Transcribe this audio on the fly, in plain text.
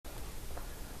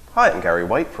Hi, I'm Gary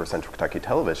White for Central Kentucky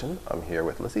Television. I'm here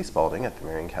with Lizzie Spalding at the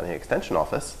Marion County Extension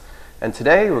Office. And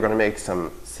today we're going to make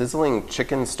some sizzling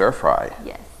chicken stir fry.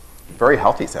 Yes. Very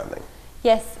healthy sounding.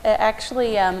 Yes,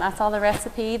 actually, I saw the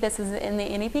recipe. This is in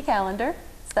the NEP calendar.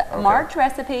 It's the March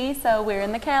recipe, so we're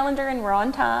in the calendar and we're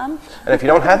on time. And if you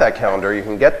don't have that calendar, you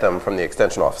can get them from the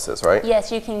extension offices, right?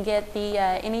 Yes, you can get the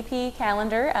NEP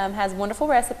calendar. Has wonderful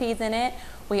recipes in it.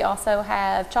 We also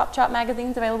have Chop Chop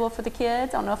magazines available for the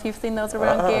kids. I don't know if you've seen those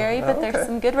around, Gary, but there's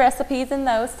some good recipes in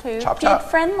those too. Chop Chop. Kid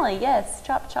friendly, yes,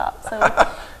 Chop Chop. So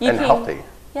you and can, healthy.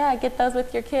 Yeah, get those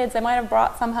with your kids. They might have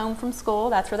brought some home from school.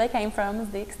 That's where they came from,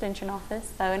 is the extension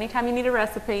office. So anytime you need a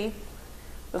recipe,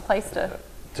 the place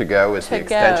to go is the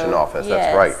extension office.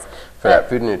 Yes. That's right. For that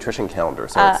food and nutrition calendar.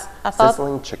 So it's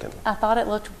sizzling chicken. I thought it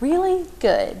looked really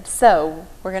good. So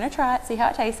we're going to try it, see how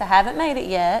it tastes. I haven't made it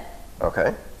yet.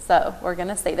 Okay. So we're going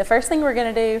to see. The first thing we're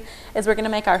going to do is we're going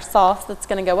to make our sauce that's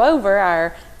going to go over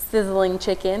our sizzling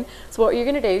chicken. So what you're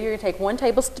going to do, you're going to take 1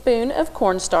 tablespoon of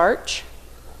cornstarch,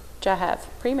 which I have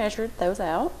pre-measured those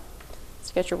out.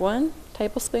 So get your 1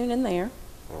 tablespoon in there.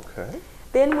 Okay.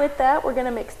 Then with that, we're going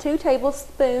to mix 2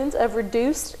 tablespoons of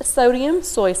reduced sodium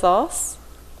soy sauce.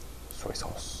 Soy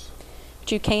sauce.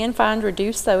 But you can find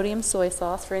reduced sodium soy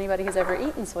sauce for anybody who's ever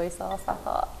eaten soy sauce, I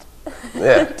thought.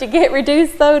 Yeah. To get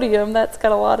reduced sodium, that's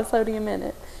got a lot of sodium in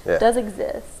it. Yeah. It does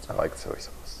exist. I like soy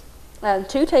sauce.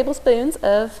 2 tablespoons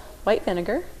of white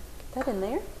vinegar. Get that in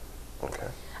there.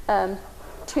 Okay.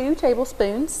 2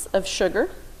 tablespoons of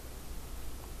sugar.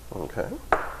 Okay.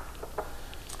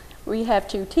 We have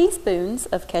 2 teaspoons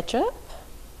of ketchup.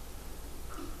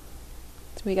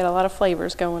 So we got a lot of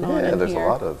flavors going on in here. Yeah, there's a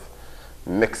lot of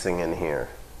mixing in here.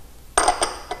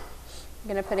 I'm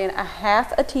going to put in a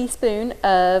 1/2 teaspoon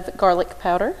of garlic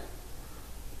powder.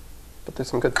 But there's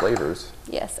some good flavors.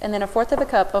 Yes, and then 1/4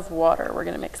 cup of water we're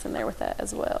going to mix in there with that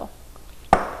as well.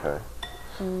 Okay.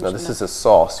 Now this is a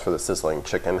sauce for the sizzling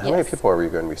chicken. How many people are you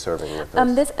going to be serving with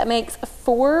this? This makes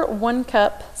 4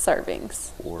 1-cup servings.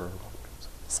 4.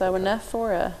 So enough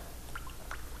for a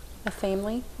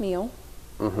family meal.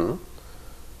 Mm-hmm.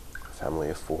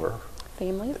 Family of 4.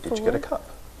 Family of 4. Each get a cup.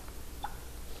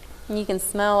 And you can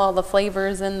smell all the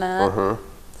flavors in that. Mm-hmm.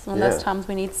 It's one of those times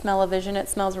we need smell-o-vision. It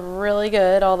smells really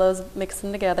good, all those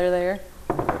mixing together there.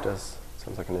 It does.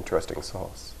 Sounds like an interesting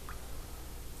sauce.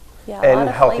 Yeah, and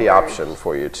a healthy option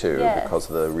for you too, yes, because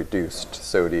of the reduced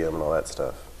sodium and all that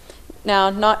stuff. Now,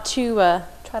 not to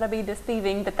try to be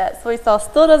deceiving, but that soy sauce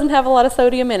still doesn't have a lot of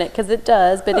sodium in it, because it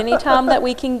does. But anytime that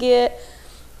we can get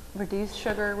reduced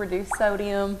sugar, reduced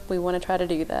sodium, we want to try to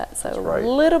do that. So a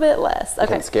little bit less. Okay. You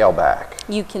can scale back.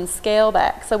 You can scale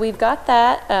back. So we've got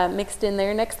that mixed in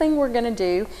there. Next thing we're going to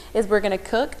do is we're going to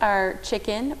cook our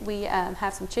chicken. We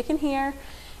have some chicken here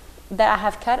that I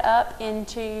have cut up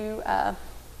into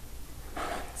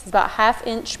this is about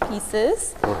 1/2-inch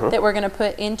pieces that we're going to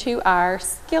put into our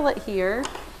skillet here.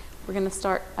 We're going to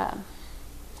start,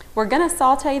 we're going to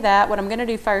saute that. What I'm going to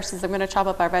do first is I'm going to chop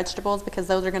up our vegetables, because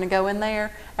those are going to go in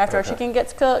there after our chicken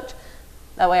gets cooked.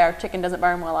 That way our chicken doesn't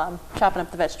burn while I'm chopping up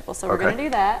the vegetables. So we're going to do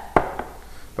that.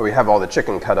 But we have all the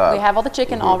chicken cut up. We have all the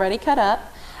chicken already cut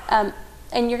up.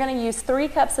 And you're going to use 3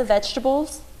 cups of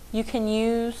vegetables. You can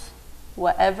use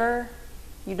whatever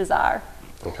you desire.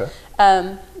 Okay.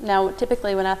 Now,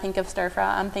 typically when I think of stir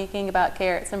fry, I'm thinking about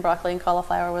carrots and broccoli, and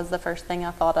cauliflower was the first thing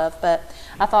I thought of. But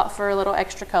I thought for a little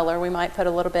extra color, we might put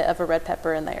a little bit of a red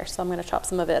pepper in there. So I'm going to chop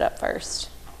some of it up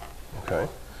first. Okay.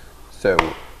 So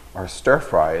our stir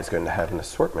fry is going to have an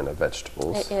assortment of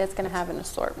vegetables. It is going to have an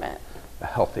assortment. A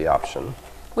healthy option.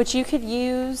 Which you could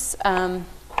use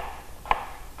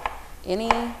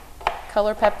any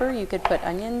color pepper. You could put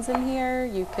onions in here.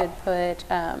 You could put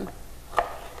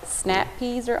snap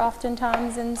peas are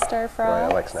oftentimes in stir fry. Right,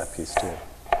 I like snap peas too.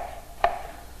 I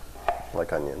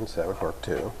like onions, that would work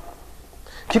too.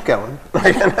 Keep going.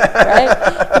 Right? You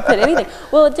could put anything.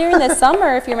 Well, during the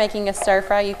summer, if you're making a stir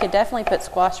fry, you could definitely put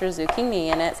squash or zucchini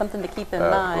in it. Something to keep in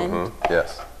mind.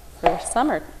 Yes. For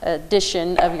summer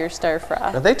edition of your stir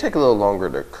fry. Now they take a little longer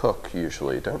to cook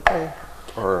usually, don't they?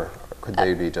 Or could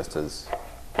they be just as...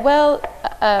 Well,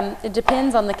 it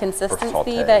depends on the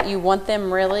consistency that you want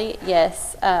them really.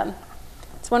 Yes.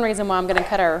 It's one reason why I'm going to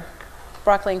cut our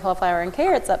broccoli and cauliflower and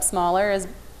carrots up smaller, is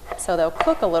so they'll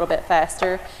cook a little bit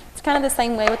faster. It's kind of the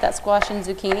same way with that squash and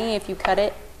zucchini. If you cut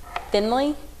it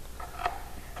thinly,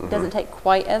 it doesn't take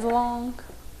quite as long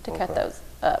to cut those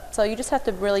up. So you just have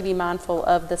to really be mindful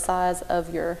of the size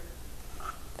of your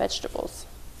vegetables.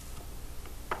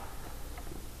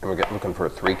 And we're looking for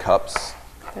 3 cups.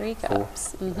 3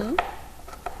 cups.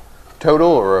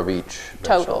 Total or of each?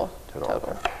 Total.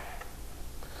 Okay.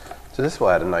 So this will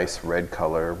add a nice red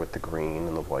color with the green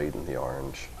and the white and the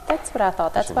orange. That's what I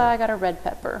thought. That's why I got a red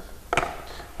pepper.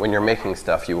 When you're making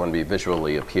stuff, you want to be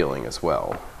visually appealing as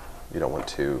well. You don't want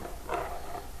to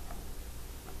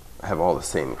have all the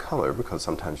same color because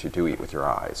sometimes you do eat with your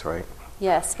eyes, right?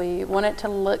 Yes, we want it to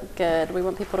look good. We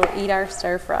want people to eat our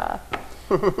stir fry.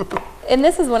 And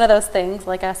this is one of those things,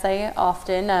 like I say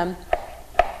often,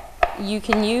 you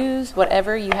can use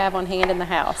whatever you have on hand in the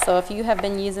house. So if you have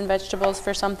been using vegetables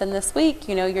for something this week,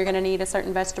 you know you're going to need a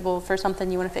certain vegetable for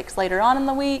something you want to fix later on in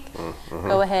the week.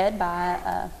 Go ahead,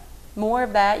 buy more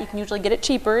of that. You can usually get it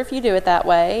cheaper if you do it that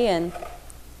way, and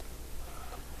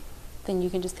then you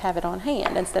can just have it on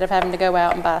hand instead of having to go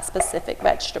out and buy specific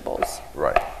vegetables.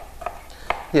 Right.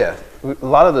 Yeah, a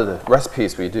lot of the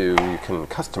recipes we do, you can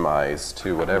customize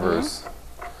to whatever's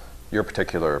your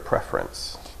particular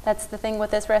preference. That's the thing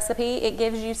with this recipe. It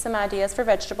gives you some ideas for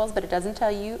vegetables, but it doesn't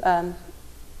tell you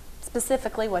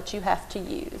specifically what you have to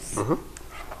use.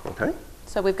 Okay.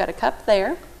 So we've got a cup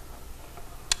there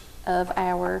of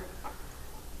our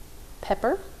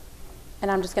pepper, and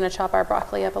I'm just going to chop our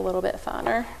broccoli up a little bit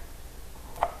finer.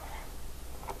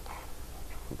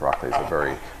 Broccoli's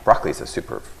a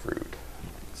superfood,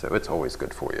 so it's always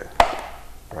good for you,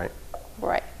 right?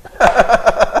 Right.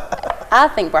 I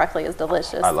think broccoli is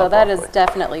delicious, so that is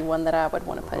definitely one that I would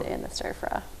want to put in the stir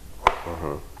fry.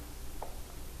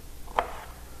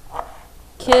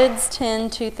 Kids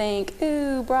tend to think,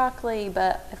 ooh, broccoli,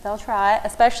 but if they'll try it,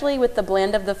 especially with the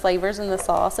blend of the flavors in the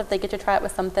sauce, if they get to try it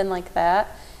with something like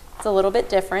that, it's a little bit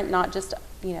different, not just,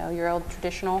 you know, your old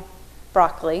traditional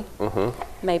broccoli.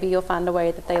 Maybe you'll find a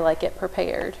way that they like it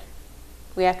prepared.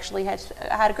 We actually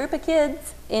had a group of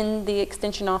kids in the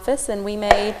extension office, and we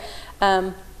made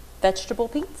vegetable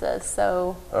pizzas.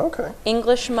 So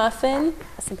English muffin,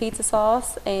 some pizza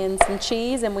sauce, and some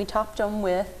cheese, and we topped them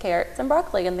with carrots and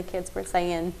broccoli. And the kids were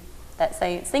singing that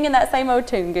same old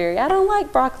tune, Gary. I don't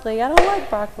like broccoli. I don't like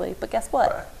broccoli. But guess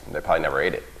what? They probably never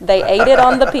ate it. They ate it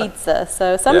on the pizza.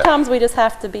 So sometimes we just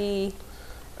have to be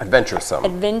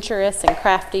adventurous and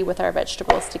crafty with our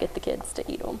vegetables to get the kids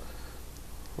to eat them.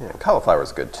 Yeah, cauliflower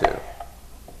is good too.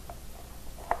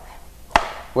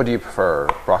 What do you prefer,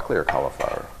 broccoli or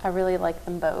cauliflower? I really like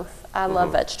them both. I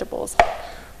love vegetables.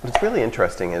 What's really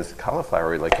interesting is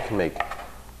cauliflower, like you can make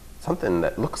something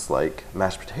that looks like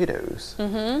mashed potatoes.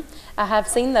 I have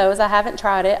seen those. I haven't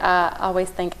tried it. I always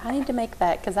think, I need to make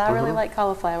that because I really like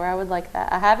cauliflower. I would like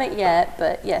that. I haven't yet,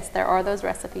 but yes, there are those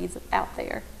recipes out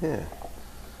there. Yeah.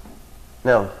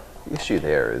 Now, the issue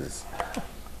there is,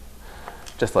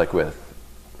 just like with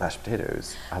mashed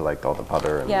potatoes, I liked all the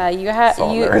butter and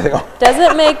salt and everything else.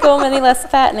 Doesn't make them any less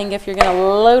fattening if you're going to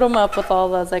load them up with all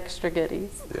those extra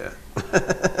goodies. Yeah.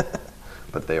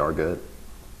 But they are good.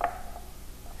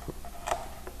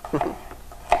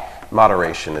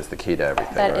 Moderation is the key to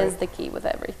everything, That is the key with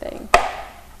everything.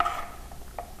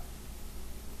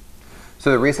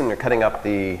 So the reason you're cutting up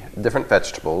the different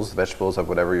vegetables of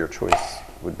whatever your choice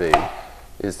would be,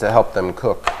 is to help them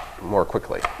cook more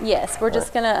quickly. Yes, we're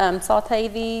just going to saute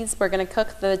these. We're going to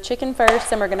cook the chicken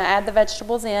first, and we're going to add the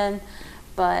vegetables in.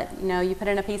 But, you know, you put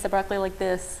in a piece of broccoli like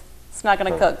this, it's not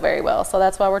going to cook very well. So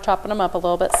that's why we're chopping them up a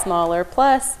little bit smaller.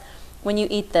 Plus, when you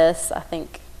eat this, I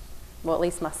think, well, at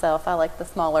least myself, I like the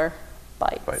smaller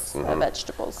bites of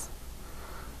vegetables.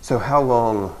 So how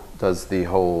long does the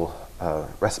whole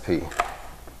recipe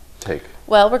take?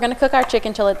 Well, we're going to cook our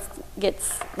chicken till it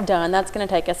gets done. That's going to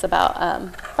take us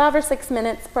about 5 or 6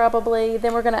 minutes probably.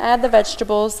 Then we're going to add the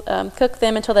vegetables, cook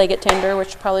them until they get tender,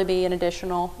 which will probably be an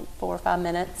additional 4 or 5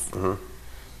 minutes.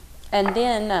 And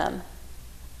then, after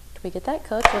we get that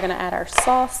cooked, we're going to add our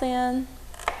sauce in.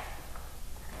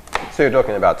 So you're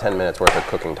talking about 10 minutes worth of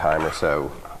cooking time or so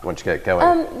once you get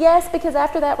going? Yes, because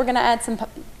after that we're going to add some,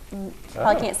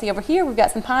 probably can't see over here, we've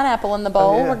got some pineapple in the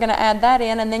bowl. We're going to add that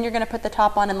in, and then you're going to put the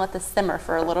top on and let this simmer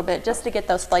for a little bit just to get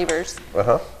those flavors,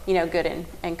 you know, good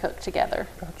and cooked together.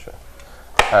 Gotcha.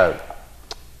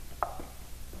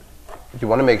 You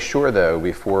want to make sure, though,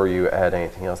 before you add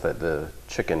anything else, that the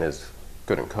chicken is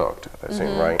good and cooked, I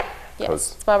assume, right?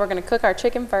 Yes, that's why we're going to cook our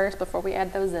chicken first before we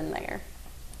add those in there.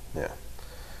 Yeah.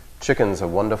 Chicken's a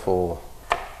wonderful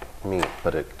meat,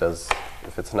 but it does,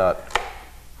 if it's not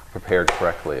prepared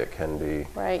correctly, it can be.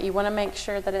 Right, you want to make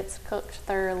sure that it's cooked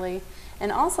thoroughly.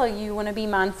 And also you want to be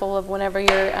mindful of whenever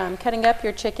you're cutting up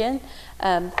your chicken.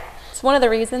 It's one of the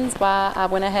reasons why I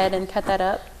went ahead and cut that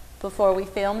up before we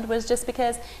filmed, was just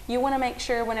because you want to make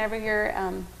sure whenever you're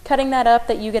cutting that up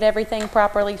that you get everything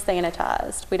properly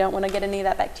sanitized. We don't want to get any of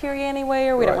that bacteria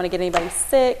anywhere. We don't want to get anybody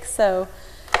sick. So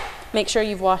make sure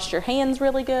you've washed your hands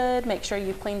really good. Make sure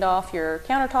you've cleaned off your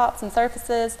countertops and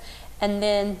surfaces. And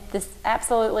then this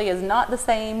absolutely is not the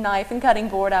same knife and cutting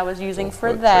board I was using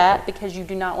for that because you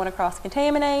do not want to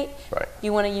cross-contaminate. Right.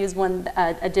 You want to use one,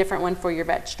 a different one for your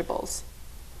vegetables.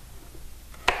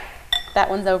 That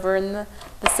one's over in the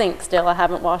sink still. I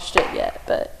haven't washed it yet,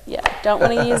 but yeah, don't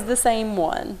want to use the same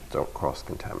one. Don't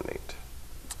cross-contaminate.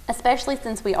 Especially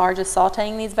since we are just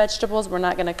sauteing these vegetables, we're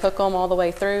not going to cook them all the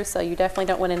way through, so you definitely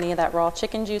don't want any of that raw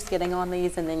chicken juice getting on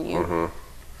these and then you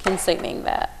consuming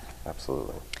that.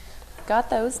 Absolutely. Got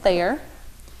those there.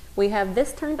 We have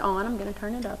this turned on. I'm going to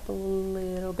turn it up a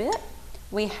little bit.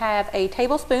 We have a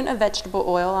tablespoon of vegetable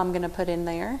oil I'm going to put in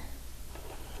there.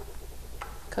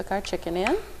 Cook our chicken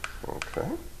in. Okay.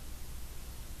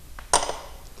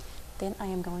 Then I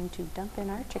am going to dump in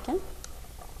our chicken.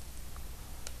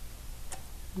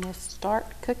 And we'll start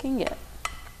cooking it.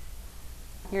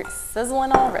 You're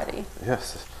sizzling already.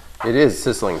 Yes. It is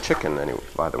sizzling chicken, anyway,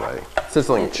 by the way.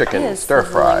 Sizzling chicken stir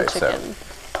fry, so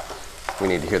we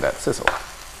need to hear that sizzle.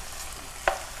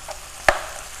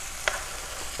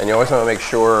 And you always want to make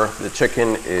sure the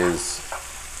chicken is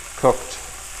cooked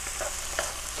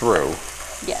through.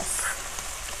 Yes.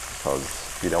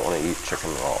 Because you don't want to eat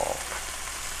chicken raw.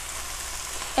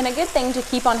 And a good thing to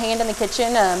keep on hand in the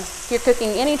kitchen, if you're cooking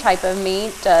any type of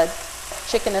meat,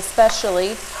 chicken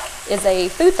especially, is a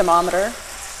food thermometer,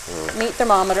 meat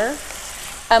thermometer.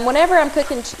 Whenever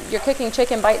you're cooking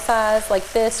chicken bite size like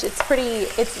this,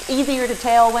 it's easier to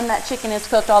tell when that chicken is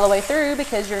cooked all the way through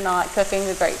because you're not cooking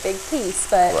a great big piece.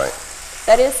 But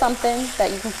that is something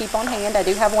that you can keep on hand. I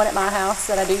do have one at my house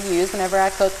that I do use whenever I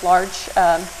cook large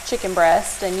chicken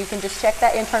breast, and you can just check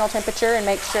that internal temperature and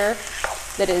make sure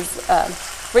that it's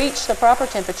reached the proper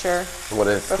temperature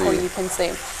before you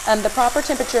consume. The proper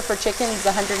temperature for chicken is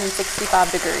 165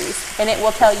 degrees, and it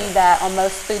will tell you that on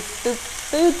most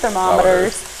food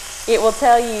thermometers. It will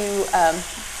tell you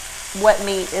what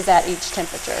meat is at each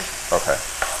temperature. Okay.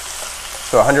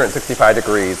 So 165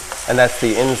 degrees, and that's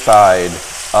the inside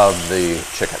of the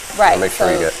chicken. Right. So make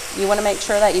sure you want to make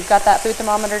sure that you've got that food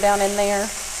thermometer down in there.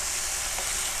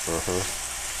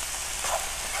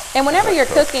 And whenever you're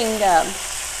cooking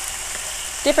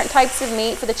different types of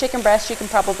meat for the chicken breast, you can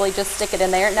probably just stick it in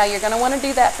there. Now you're going to want to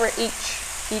do that for each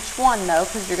one though,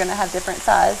 because you're going to have different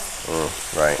size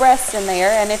breasts in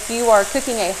there. And if you are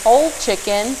cooking a whole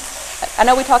chicken, I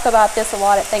know we talk about this a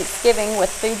lot at Thanksgiving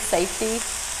with food safety.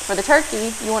 For the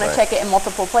turkey, you want to check it in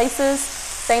multiple places.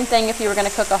 Same thing if you were going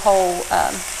to cook a whole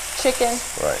chicken,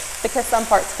 because some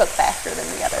parts cook faster than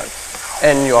the others.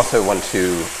 And you also want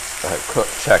to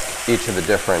check each of the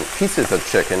different pieces of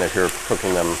chicken if you're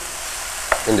cooking them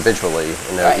individually,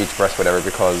 each breast, whatever,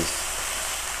 because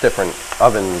different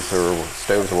ovens or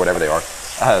stoves or whatever they are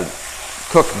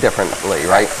cook differently,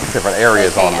 right? Different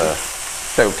areas on the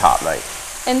stove top, right?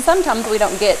 And sometimes we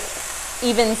don't get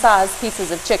even sized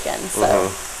pieces of chicken, so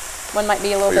one might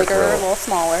be a little bigger or a little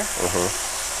smaller. As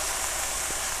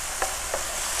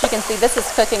you can see, this is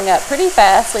cooking up pretty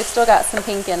fast. We've still got some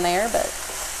pink in there, but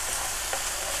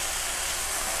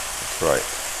that's right.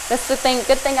 That's the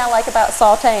good thing I like about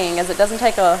sauteing, is it doesn't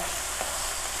take a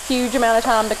huge amount of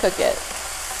time to cook it.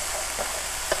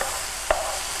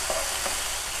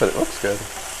 But it looks good.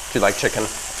 Do you like chicken?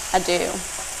 I do.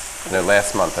 I know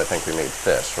last month I think we made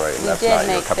fish, right? And that's not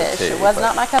your cup of tea. It was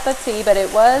not my cup of tea, but it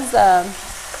was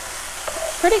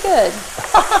pretty good.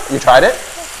 You tried it?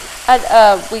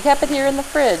 We kept it here in the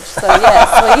fridge, so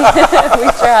yes, we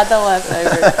tried the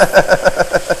leftovers.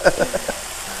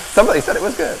 Somebody said it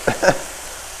was good.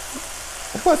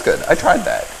 It was good. I tried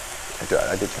that.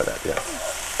 I did try that,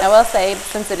 yes. I will say,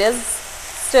 since it is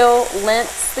still Lent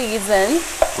season,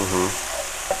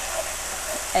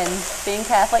 and being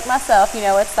Catholic myself,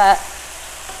 it's that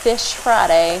Fish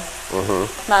Friday.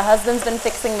 My husband's been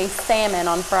fixing me salmon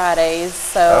on Fridays,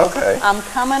 so I'm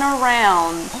coming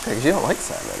around. Okay, because you don't like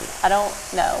salmon. I don't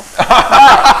know.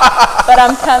 but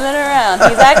I'm coming around.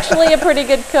 He's actually a pretty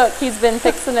good cook. He's been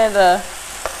fixing it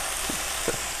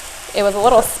it was a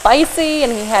little spicy,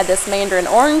 and he had this mandarin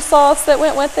orange sauce that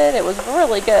went with it. It was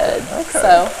really good.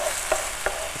 So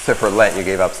for Lent, you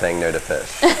gave up saying no to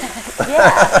fish.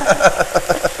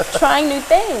 Trying new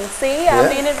things. See, I'm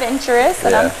being adventurous,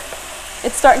 and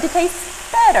it's starting to taste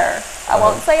better. I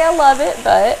won't say I love it,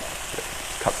 but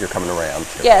you're coming around.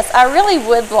 Yes, I really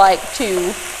would like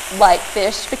to like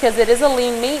fish because it is a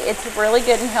lean meat. It's really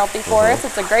good and healthy for us.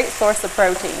 It's a great source of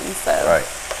protein. So.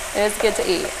 It is good to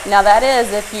eat. Now that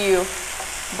is if you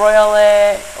broil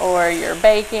it or you're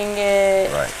baking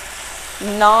it.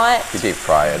 Not you deep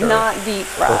fry it. Not deep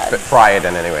fried. Or fry it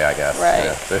in any way, I guess.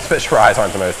 Right. Those fish fries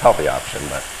aren't the most healthy option,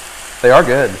 but they are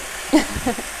good.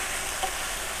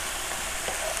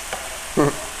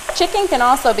 Chicken can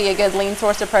also be a good lean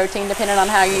source of protein depending on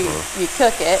how you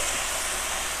cook it.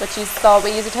 But you saw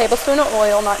we use a tablespoon of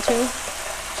oil, not too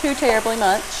terribly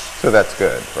much. So that's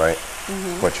good, right?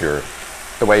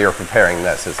 The way you're preparing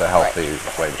this is a healthy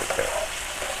way to cook.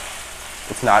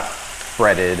 It's not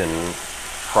breaded and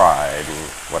fried and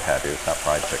what have you. It's not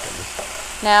fried chicken.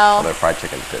 Now, although fried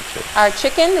chicken's good too. Our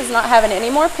chicken is not having any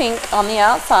more pink on the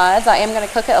outsides. I am going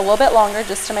to cook it a little bit longer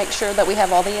just to make sure that we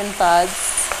have all the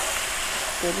insides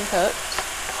good and cooked.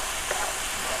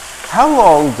 How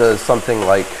long does something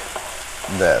like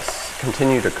this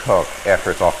continue to cook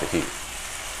after it's off the heat?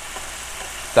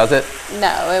 Does it?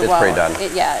 No, it won't. It's pretty done.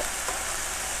 Yeah.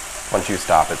 Once you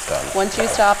stop, it's done. Once you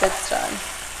stop, it's done.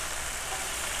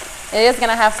 It is going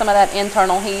to have some of that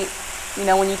internal heat. You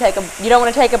know, when you don't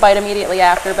want to take a bite immediately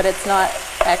after, but it's not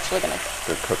actually going to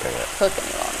cook any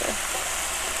longer.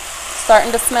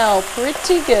 Starting to smell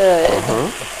pretty good.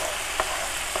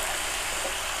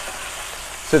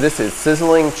 So this is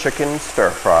sizzling chicken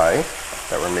stir fry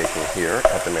that we're making here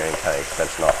at the Marion County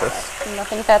Extension Office. And I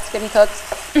think that's good and cooked.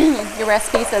 Your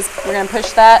recipe says we're going to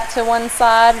push that to one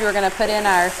side. We're going to put in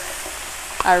our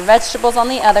vegetables on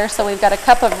the other. So we've got a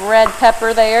cup of red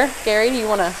pepper there. Gary, do you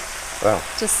want to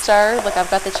just stir? Look, I've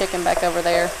got the chicken back over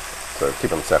there. So keep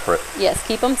them separate? Yes,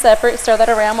 keep them separate. Stir that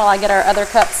around while I get our other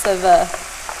cups of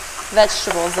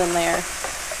vegetables in there.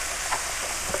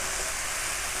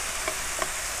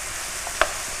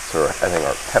 So we're adding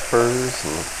our peppers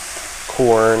and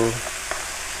corn,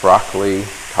 broccoli,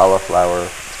 cauliflower.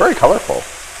 It's very colorful.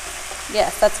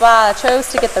 Yes, that's why I chose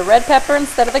to get the red pepper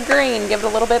instead of the green. Give it a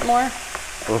little bit more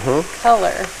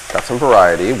color. Got some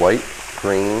variety, white,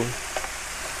 green,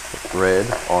 red,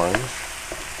 orange.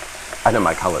 I know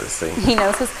my colors, see? He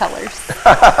knows his colors.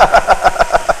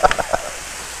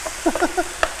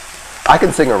 I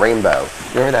can sing a rainbow.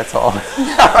 Remember that song?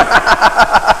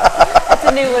 That's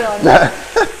a new one on there.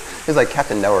 It was like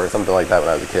Captain Noah or something like that when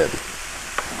I was a kid.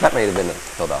 That may have been a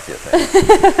Philadelphia thing.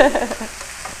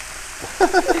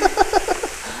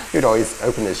 He would always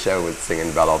open his show with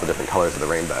singing about all the different colors of the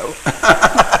rainbow.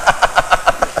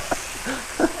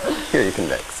 Here, you can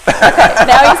mix. Okay,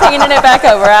 now he's handing it back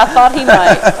over. I thought he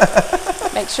might.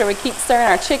 Make sure we keep stirring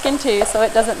our chicken too so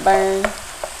it doesn't burn.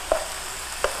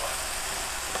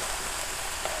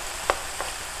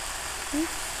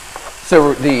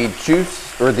 So the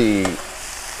juice or the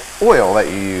oil that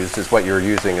you used is what you're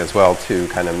using as well to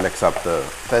kind of mix up the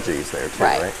veggies there too,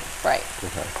 right? Right.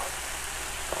 Okay.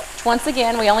 Once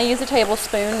again, we only use a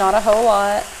tablespoon, not a whole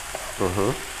lot.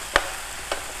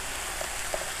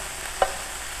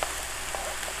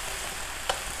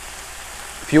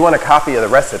 If you want a copy of the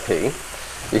recipe,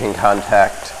 you can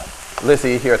contact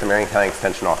Lizzie here at the Marion County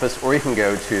Extension Office, or you can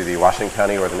go to the Washington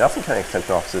County or the Nelson County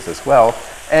Extension offices as well.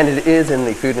 And it is in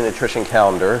the food and nutrition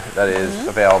calendar that is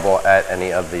available at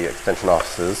any of the extension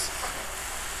offices.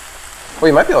 Or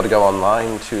you might be able to go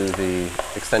online to the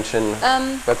extension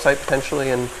website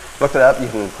potentially and look it up. You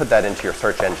can put that into your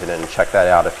search engine and check that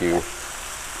out if you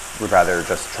would rather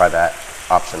just try that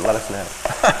option. Let us know.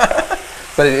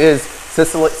 But it is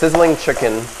sizzling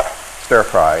chicken stir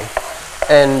fry.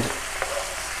 And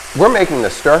we're making the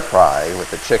stir fry with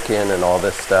the chicken and all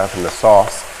this stuff and the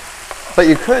sauce. But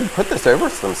you could put this over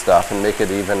some stuff and make it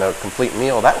even a complete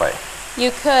meal that way.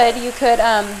 You could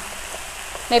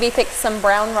Maybe pick some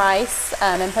brown rice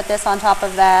and put this on top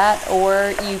of that,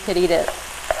 or you could eat it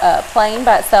plain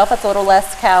by itself. It's a little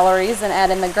less calories and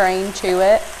add in the grain to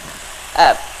it.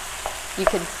 You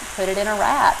could put it in a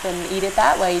wrap and eat it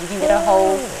that way. You can get a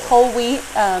whole wheat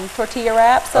tortilla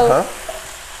wrap. So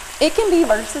it can be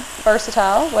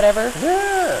versatile, whatever.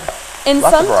 Yeah. And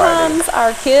sometimes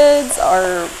our kids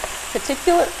are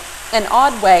particular in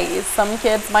odd ways. Some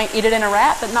kids might eat it in a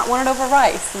wrap but not want it over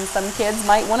rice, and some kids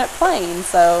might want it plain.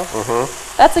 So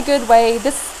that's a good way. A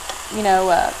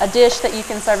dish that you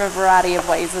can serve a variety of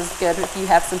ways is good if you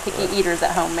have some picky eaters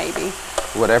at home, maybe.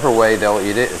 Whatever way they'll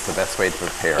eat it is the best way to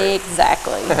prepare it.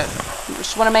 Exactly. You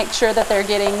just want to make sure that they're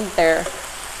getting their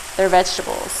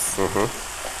vegetables.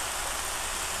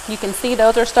 You can see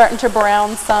those are starting to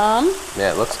brown some.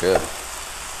 Yeah, it looks good.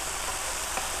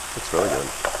 Looks really good.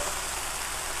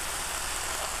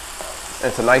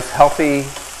 It's a nice healthy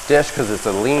dish because it's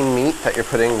a lean meat that you're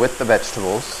putting with the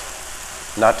vegetables.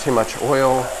 Not too much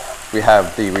oil. We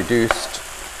have the reduced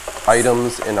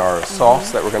items in our sauce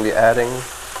that we're going to be adding.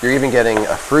 You're even getting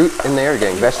a fruit in there. You're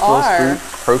getting vegetables, fruit,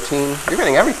 protein. You're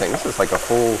getting everything. This is like a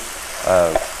full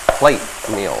plate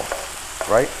meal,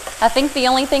 right? I think the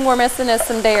only thing we're missing is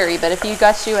some dairy, but if you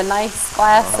got you a nice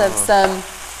glass of some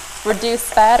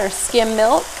reduced fat or skim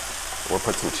milk. Or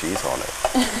put some cheese on it.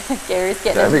 Gary's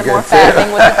getting into more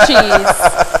fattening with the cheese.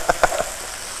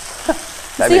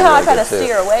 That'd See be how I really try to good, too.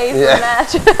 steer away from Yeah.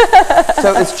 that?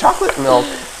 So is chocolate milk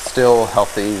still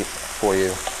healthy for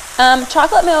you?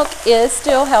 Chocolate milk is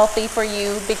still healthy for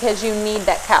you because you need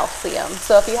that calcium.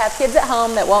 So if you have kids at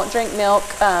home that won't drink milk,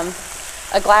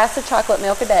 a glass of chocolate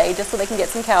milk a day just so they can get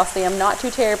some calcium, not too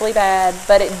terribly bad,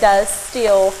 but it does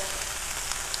still,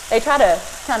 they try to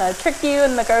kind of trick you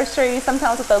in the grocery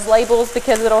sometimes with those labels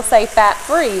because it'll say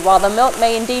fat-free. While the milk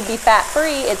may indeed be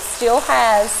fat-free, it still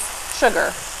has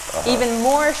sugar. Even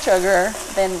more sugar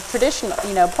than traditional,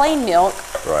 plain milk,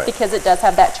 Right. because it does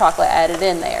have that chocolate added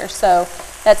in there. So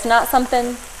that's not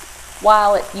something,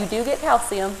 while you do get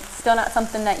calcium, still not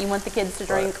something that you want the kids to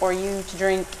drink or you to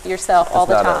drink yourself all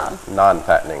the time. It's not a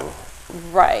non-fattening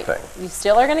Right. thing. You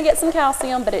still are going to get some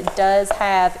calcium, but it does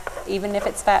have, even if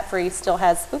it's fat-free, still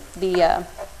has the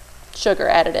sugar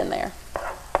added in there.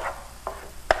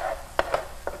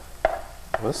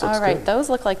 Well, this looks All right, good. those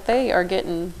look like they are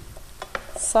getting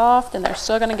soft, and they're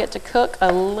still going to get to cook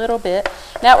a little bit.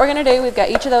 Now what we're going to do, we've got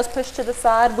each of those pushed to the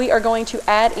side. We are going to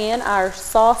add in our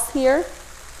sauce here.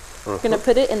 We're going to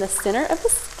put it in the center of the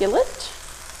skillet.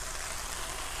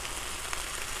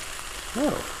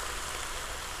 Oh,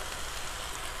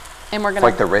 And we're it's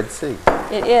going like the Red Sea.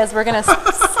 It is. We're going to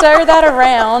stir that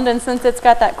around, and since it's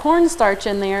got that cornstarch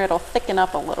in there, it'll thicken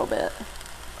up a little bit.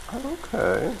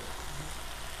 Okay.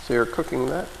 So you're cooking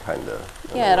that kind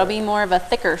of. Yeah, it'll be more of a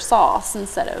thicker sauce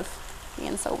instead of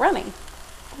being so runny.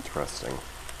 Interesting.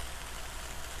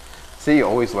 See, you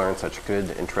always learn such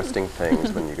good, interesting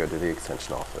things when you go to the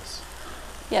extension office.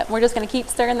 Yeah, we're just going to keep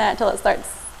stirring that until it starts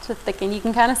to thicken. You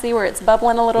can kind of see where it's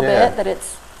bubbling a little Yeah. bit, that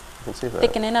it's I can see that.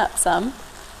 thickening up some.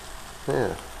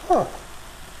 Yeah. Huh.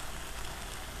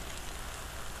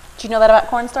 Did you know that about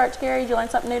cornstarch, Gary? Did you learn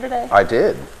something new today? I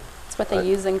did. It's what they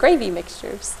use in gravy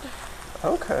mixtures.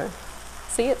 Okay.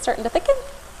 See, it's starting to thicken?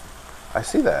 I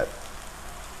see that.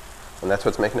 And that's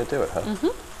what's making it do it, huh?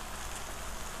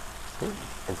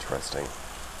 Interesting.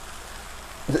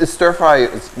 Stir fry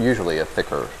is usually a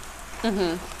thicker.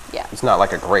 Yeah. It's not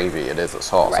like a gravy. It is a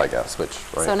sauce, I Right. guess. Which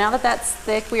right. So now that that's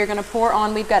thick, we are going to pour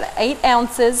on, we've got 8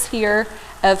 ounces here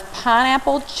of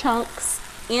pineapple chunks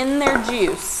in their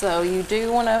juice. So you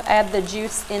do want to add the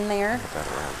juice in there Put that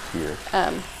around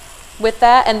here. with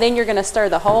that, and then you're going to stir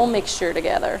the whole mixture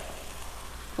together.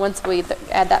 Once we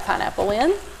add that pineapple in,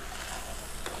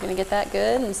 you're going to get that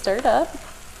good and stirred up.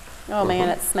 Oh man,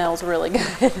 it smells really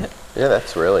good. Yeah,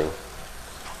 that's really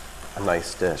a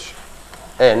nice dish.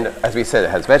 And as we said, it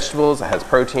has vegetables, it has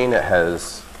protein, it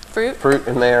has fruit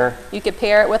in there. You could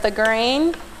pair it with a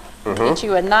grain, get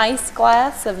you a nice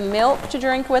glass of milk to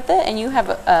drink with it, and you have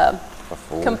a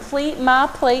full- complete My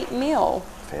Plate meal.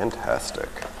 Fantastic.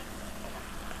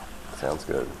 Sounds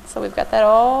good. So we've got that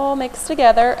all mixed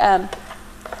together.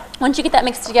 Once you get that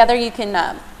mixed together, you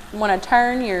can want to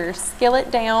turn your skillet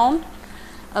down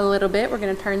a little bit. We're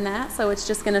going to turn that so it's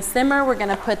just going to simmer. We're going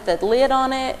to put the lid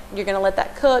on it. You're going to let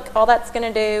that cook. All that's going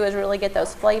to do is really get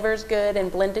those flavors good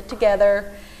and blend it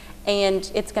together. And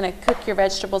it's going to cook your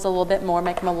vegetables a little bit more,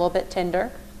 make them a little bit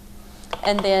tender.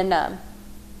 And then,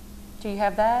 do you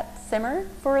have that simmer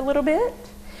for a little bit?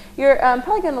 You're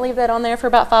probably going to leave that on there for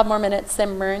about 5 more minutes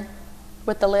simmering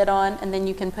with the lid on, and then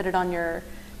you can put it on your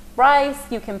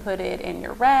rice, you can put it in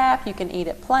your wrap, you can eat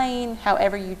it plain,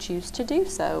 however you choose to do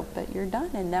so, but you're done.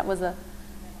 And that was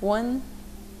one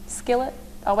skillet.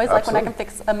 I always like when I can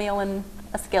fix a meal in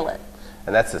a skillet.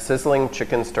 And that's the sizzling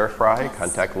chicken stir fry. Yes.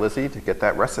 Contact Lizzie to get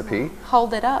that recipe.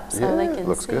 Hold it up so they can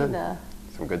looks see good. the...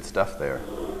 Some good stuff there.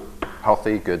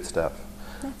 Healthy, good stuff.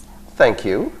 Thank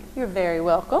you. You're very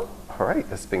welcome. All right,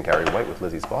 this has been Gary White with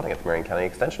Lizzie Spalding at the Marion County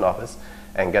Extension Office.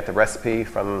 And get the recipe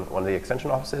from one of the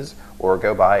extension offices, or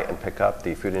go by and pick up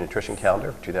the Food and Nutrition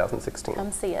Calendar for 2016.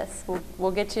 Come see us.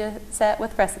 We'll get you set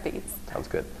with recipes. Sounds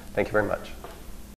good. Thank you very much.